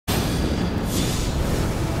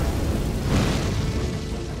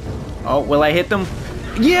Oh, will I hit them?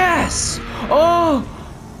 Yes! Oh!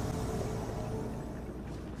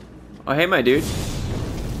 Oh, hey, my dude.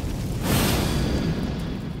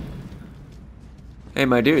 Hey,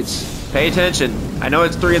 my dudes. Pay attention. I know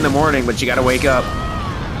it's 3 in the morning, but you gotta wake up.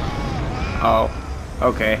 Oh,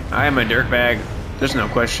 okay. I am a dirtbag. There's no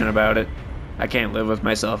question about it. I can't live with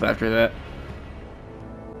myself after that.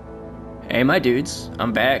 Hey, my dudes.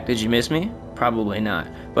 I'm back. Did you miss me? Probably not.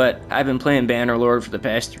 But I've been playing Bannerlord for the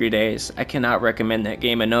past 3 days. I cannot recommend that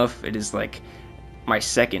game enough. It is like my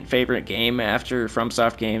second favorite game after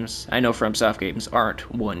FromSoft games. I know FromSoft games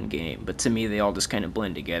aren't one game, but to me they all just kind of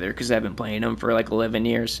blend together because I've been playing them for like 11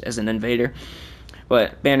 years as an invader.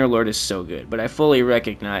 But Bannerlord is so good, but I fully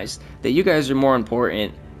recognize that you guys are more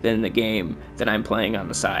important than the game that I'm playing on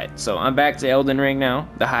the side. So I'm back to Elden Ring now.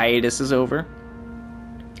 The hiatus is over.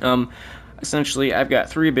 Essentially, I've got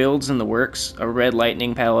 3 builds in the works: a Red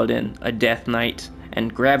Lightning Paladin, a Death Knight,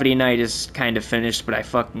 and Gravity Knight is kind of finished, but I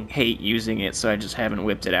fucking hate using it, so I just haven't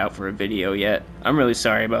whipped it out for a video yet. I'm really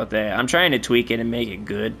sorry about that. I'm trying to tweak it and make it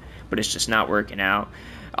good, but it's just not working out.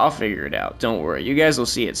 I'll figure it out, don't worry. You guys will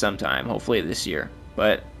see it sometime, hopefully this year.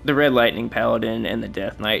 But the Red Lightning Paladin and the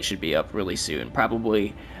Death Knight should be up really soon,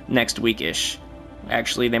 probably next weekish.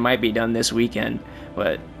 Actually, they might be done this weekend,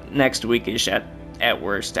 but next weekish at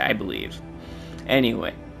worst, I believe.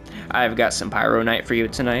 Anyway, I've got some Pyro Knight for you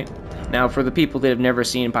tonight. Now, for the people that have never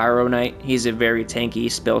seen Pyro Knight, he's a very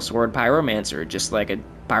tanky spell sword Pyromancer, just like a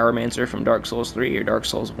Pyromancer from Dark Souls 3 or Dark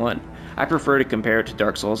Souls 1. I prefer to compare it to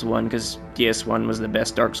Dark Souls 1 because DS1 was the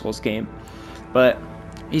best Dark Souls game. But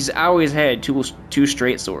he's always had two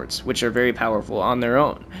straight swords, which are very powerful on their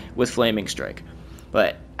own, with Flaming Strike.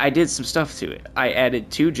 But I did some stuff to it. I added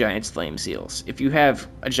 2 Giant's Flame Seals. If you have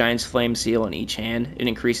a Giant's Flame Seal in each hand, it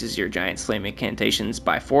increases your Giant's Flame incantations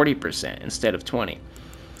by 40% instead of 20%.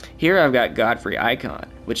 Here I've got Godfrey Icon,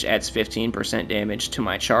 which adds 15% damage to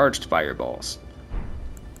my charged fireballs.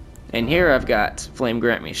 And here I've got Flame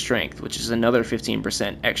Grant Me Strength, which is another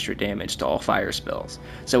 15% extra damage to all fire spells.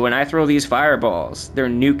 So when I throw these fireballs, they're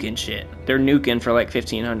nuking shit. They're nuking for like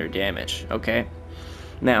 1500 damage, okay?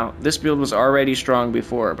 Now, this build was already strong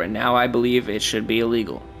before, but now I believe it should be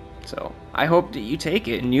illegal. So, I hope that you take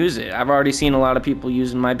it and use it. I've already seen a lot of people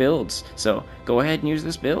using my builds, so go ahead and use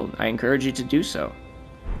this build. I encourage you to do so.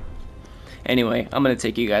 Anyway, I'm going to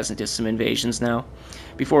take you guys into some invasions now.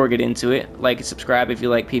 Before we get into it, like and subscribe if you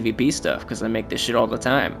like PvP stuff, because I make this shit all the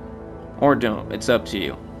time. Or don't, it's up to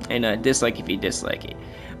you. And dislike if you dislike it.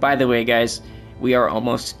 By the way, guys, we are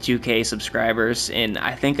almost 2K subscribers, and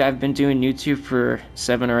I think I've been doing YouTube for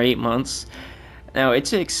 7 or 8 months. Now, it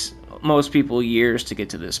takes most people years to get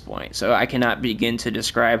to this point, so I cannot begin to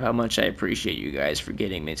describe how much I appreciate you guys for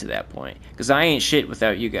getting me to that point. Because I ain't shit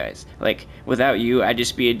without you guys. Like, without you, I'd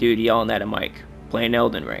just be a dude yelling at a mic, playing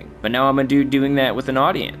Elden Ring. But now I'm a dude doing that with an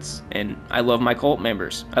audience, and I love my cult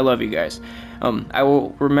members. I love you guys. I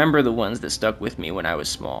will remember the ones that stuck with me when I was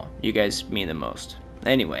small. You guys mean the most.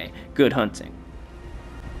 Anyway, good hunting.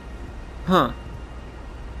 Huh.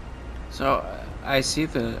 So I see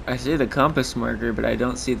the compass marker, but I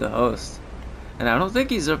don't see the host. And I don't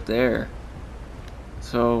think he's up there.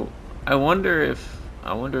 So I wonder if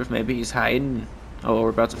maybe he's hiding. Oh, we're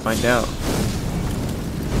about to find out.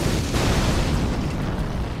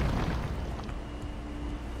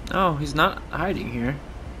 Oh, he's not hiding here.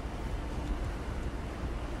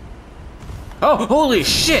 Oh, holy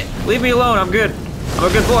shit! Leave me alone, I'm good. I'm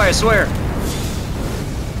a good boy, I swear.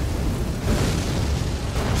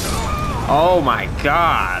 Oh my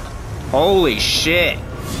god. Holy shit.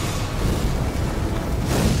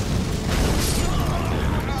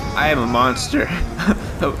 I am a monster.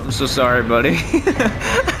 I'm so sorry, buddy.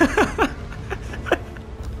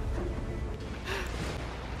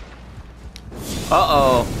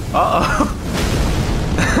 Uh-oh. Uh-oh.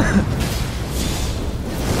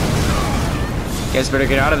 You guys better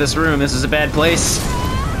get out of this room. This is a bad place.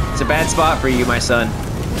 It's a bad spot for you, my son.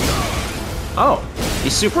 Oh.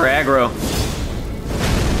 He's super aggro.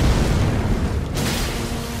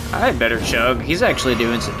 I better chug. He's actually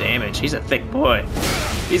doing some damage. He's a thick boy.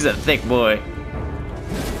 He's a thick boy.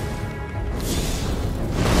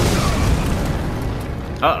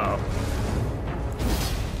 Uh-oh.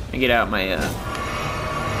 Let me get out my,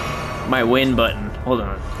 my win button. Hold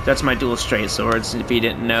on. That's my dual straight swords, if you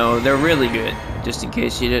didn't know. They're really good, just in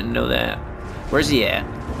case you didn't know that. Where's he at?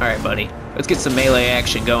 Alright, buddy. Let's get some melee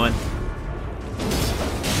action going.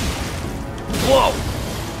 Whoa!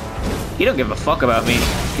 He don't give a fuck about me.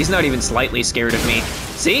 He's not even slightly scared of me.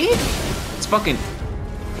 See? It's fucking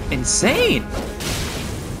insane.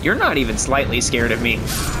 You're not even slightly scared of me.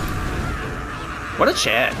 What a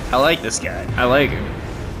chat. I like this guy. I like him.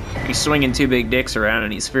 He's swinging two big dicks around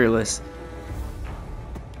and he's fearless.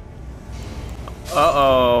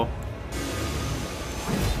 Uh-oh.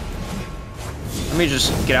 Let me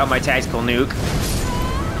just get out my tactical nuke.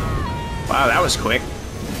 Wow, that was quick.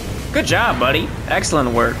 Good job, buddy.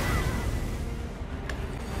 Excellent work.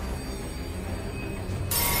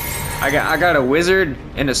 I got a wizard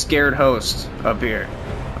and a scared host up here.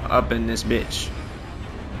 Up in this bitch.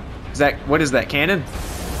 What is that, cannon?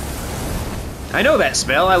 I know that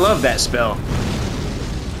spell, I love that spell.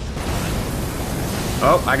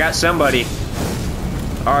 Oh, I got somebody.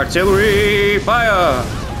 Artillery fire!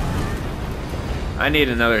 I need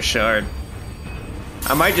another shard.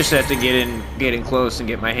 I might just have to get in close and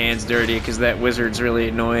get my hands dirty because that wizard's really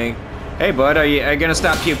annoying. Hey bud, are you gonna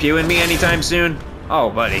stop pew-pewing me anytime soon? Oh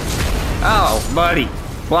buddy. Oh buddy.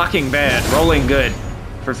 Blocking bad, rolling good.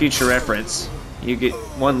 For future reference, you get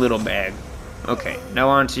one little bag. Okay, now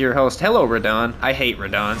on to your host. Hello, Radon. I hate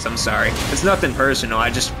Radons, I'm sorry. It's nothing personal,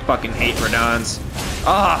 I just fucking hate Radons.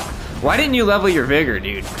 Ah, why didn't you level your vigor,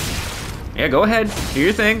 dude? Yeah, go ahead, do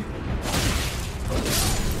your thing.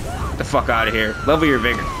 Get the fuck out of here. Level your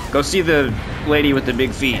vigor. Go see the lady with the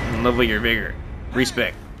big feet and level your vigor.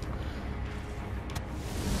 Respect.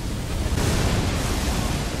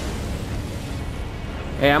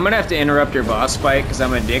 Hey, I'm gonna have to interrupt your boss fight because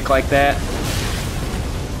I'm a dick like that.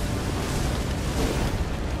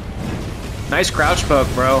 Nice crouch poke,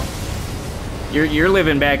 bro. You're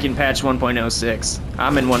living back in patch 1.06.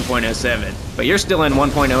 I'm in 1.07, but you're still in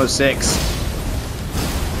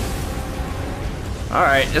 1.06. All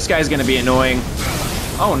right, this guy's gonna be annoying.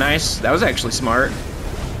 Oh, nice. That was actually smart.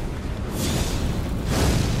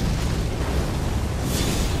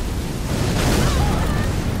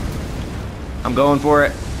 I'm going for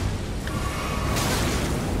it.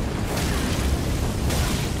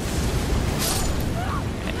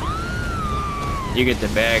 You get the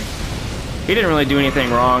bag. He didn't really do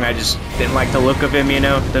anything wrong. I just didn't like the look of him, you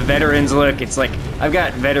know? The veterans look. It's like, I've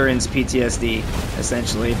got veterans PTSD,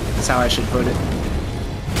 essentially. That's how I should put it.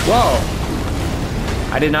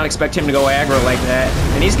 Whoa! I did not expect him to go aggro like that.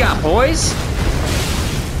 And he's got poise?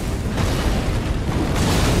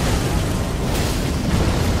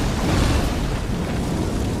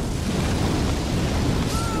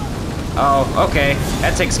 Oh, okay.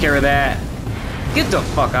 That takes care of that. Get the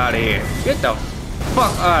fuck out of here. Get the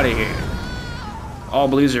fuck out of here. All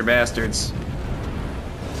blues are bastards.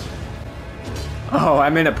 Oh,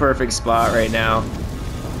 I'm in a perfect spot right now.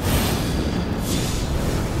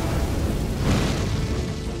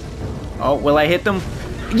 Oh, will I hit them?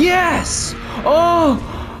 Yes! Oh!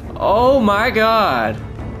 Oh my god.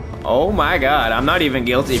 Oh my god. I'm not even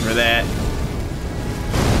guilty for that.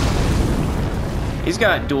 He's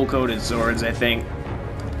got dual-coated swords, I think.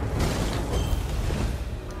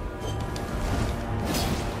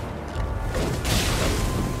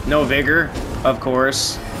 No vigor, of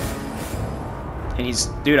course. And he's...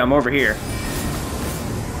 Dude, I'm over here.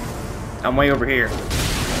 I'm way over here.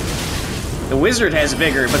 The wizard has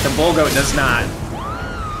vigor, but the bull goat does not.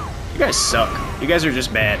 You guys suck. You guys are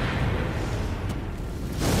just bad.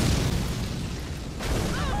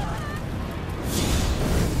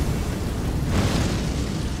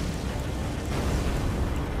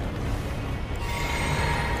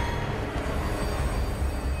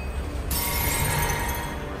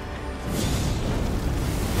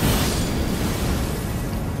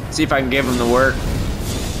 See if I can give him the work.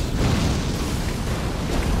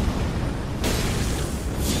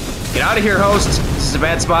 Get out of here, host. This is a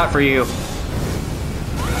bad spot for you.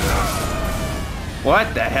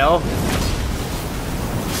 What the hell?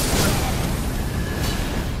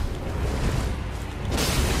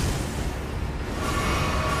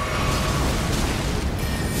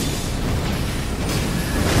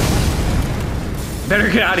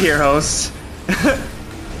 Better get out of here, host.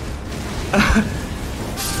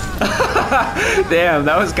 Damn,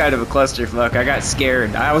 that was kind of a clusterfuck. I got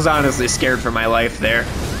scared. I was honestly scared for my life there.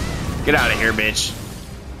 Get out of here, bitch.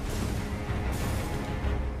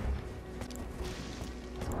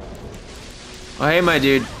 Oh, hey, my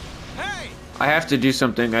dude. Hey! I have to do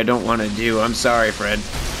something I don't want to do. I'm sorry, Fred.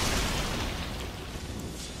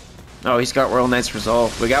 Oh, he's got World Knight's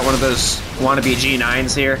Resolve. We got one of those wannabe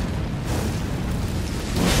G9s here.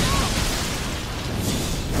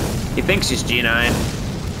 He thinks he's G9.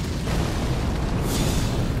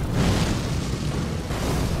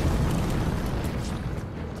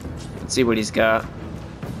 Let's see what he's got.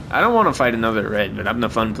 I don't want to fight another red, but I'm the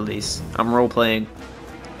fun police. I'm role-playing.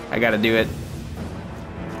 I gotta do it.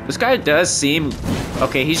 This guy does seem...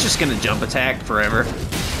 Okay, he's just gonna jump attack forever.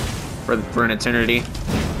 For an eternity.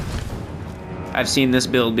 I've seen this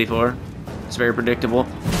build before. It's very predictable.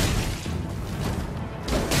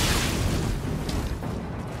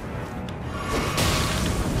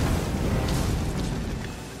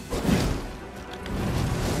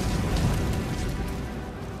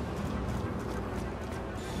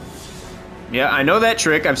 Yeah, I know that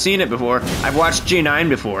trick. I've seen it before. I've watched G9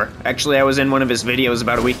 before. Actually, I was in one of his videos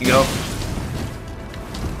about a week ago.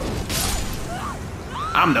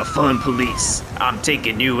 I'm the fun police. I'm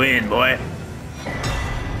taking you in, boy.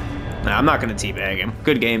 Nah, I'm not gonna teabag him.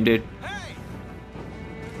 Good game, dude.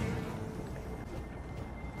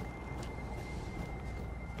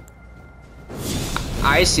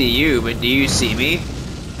 I see you, but do you see me?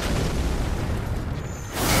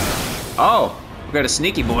 Oh, we got a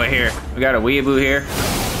sneaky boy here. We got a weeaboo here.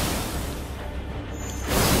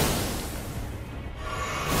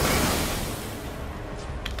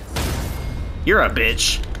 You're a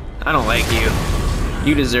bitch. I don't like you.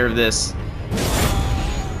 You deserve this.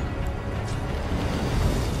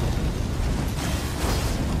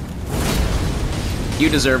 You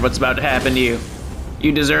deserve what's about to happen to you.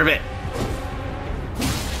 You deserve it.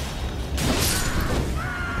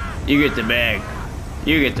 You get the bag.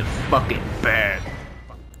 You get the fucking bag.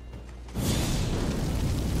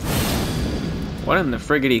 What in the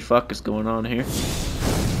friggity fuck is going on here?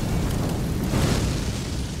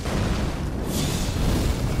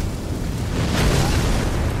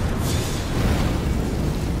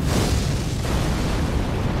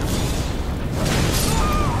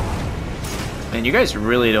 Man, you guys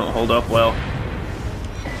really don't hold up well.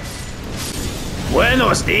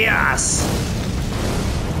 Buenos dias!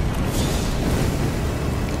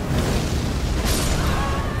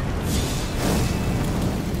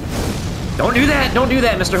 Don't do that! Don't do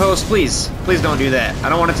that, Mr. Host, please. Please don't do that. I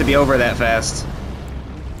don't want it to be over that fast.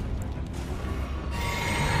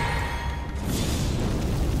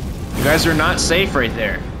 You guys are not safe right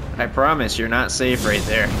there. I promise you're not safe right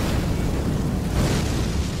there.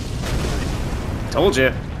 Told you.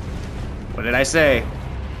 What did I say?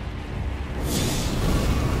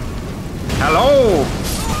 Hello!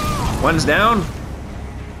 One's down.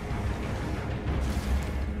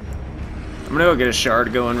 I'm gonna go get a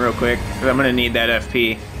shard going real quick, because I'm gonna need that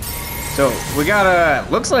FP. So, we got a,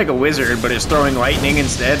 looks like a wizard, but it's throwing lightning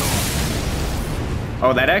instead.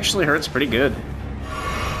 Oh, that actually hurts pretty good.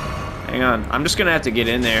 Hang on, I'm just gonna have to get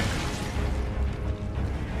in there.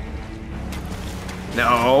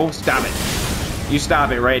 No, stop it. You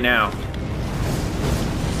stop it right now.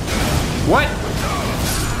 What?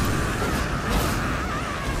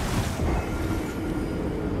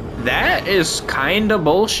 That is kinda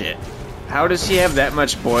bullshit. How does he have that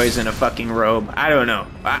much boys in a fucking robe? I don't know.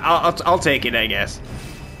 I'll take it, I guess.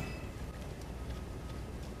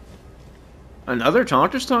 Another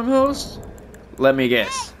Taunter's Tongue host? Let me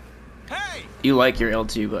guess. Hey! You like your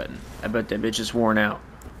L2 button. I bet that bitch is worn out.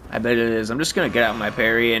 I bet it is. I'm just gonna get out my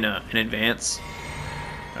parry in advance.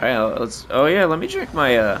 All right, let's. Oh yeah, let me drink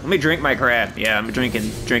my crab. Yeah, I'm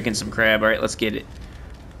drinking some crab. All right, let's get it.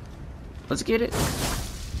 Let's get it.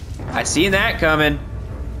 I seen that coming.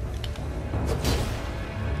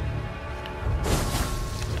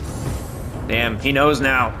 Damn, he knows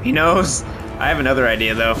now. He knows. I have another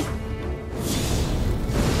idea though.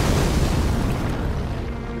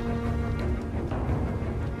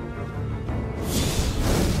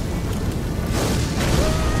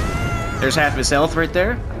 There's half his health right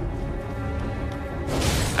there.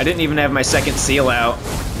 I didn't even have my second seal out.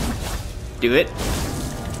 Do it.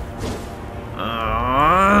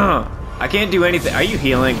 I can't do anything. Are you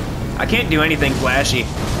healing? I can't do anything flashy.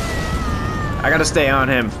 I gotta stay on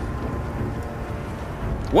him.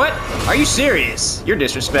 What? Are you serious? You're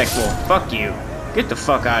disrespectful. Fuck you. Get the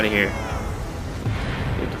fuck out of here.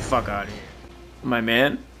 Get the fuck out of here. My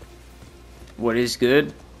man? What is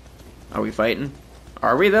good? Are we fighting?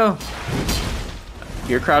 Are we though?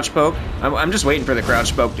 Your crouch poke? I'm just waiting for the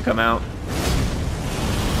crouch poke to come out.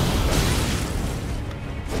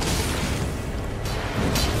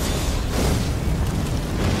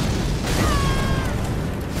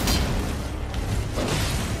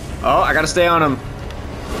 Oh, I gotta stay on him.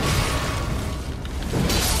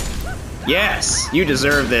 Yes, you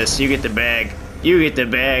deserve this. You get the bag. You get the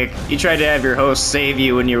bag. You tried to have your host save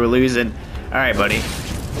you when you were losing. All right, buddy.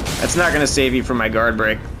 That's not gonna save you from my guard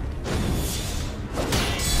break.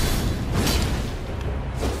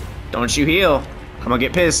 Don't you heal. I'm gonna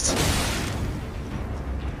get pissed.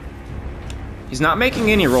 He's not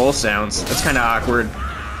making any roll sounds. That's kind of awkward.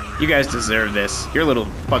 You guys deserve this. You're little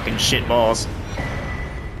fucking shitballs.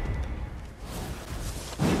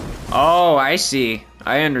 Oh, I see.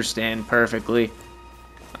 I understand perfectly.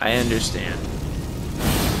 I understand.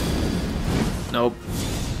 Nope.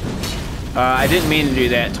 I didn't mean to do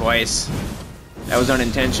that twice. That was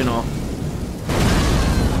unintentional.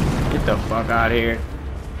 Get the fuck out of here.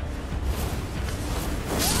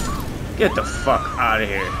 Get the fuck out of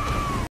here.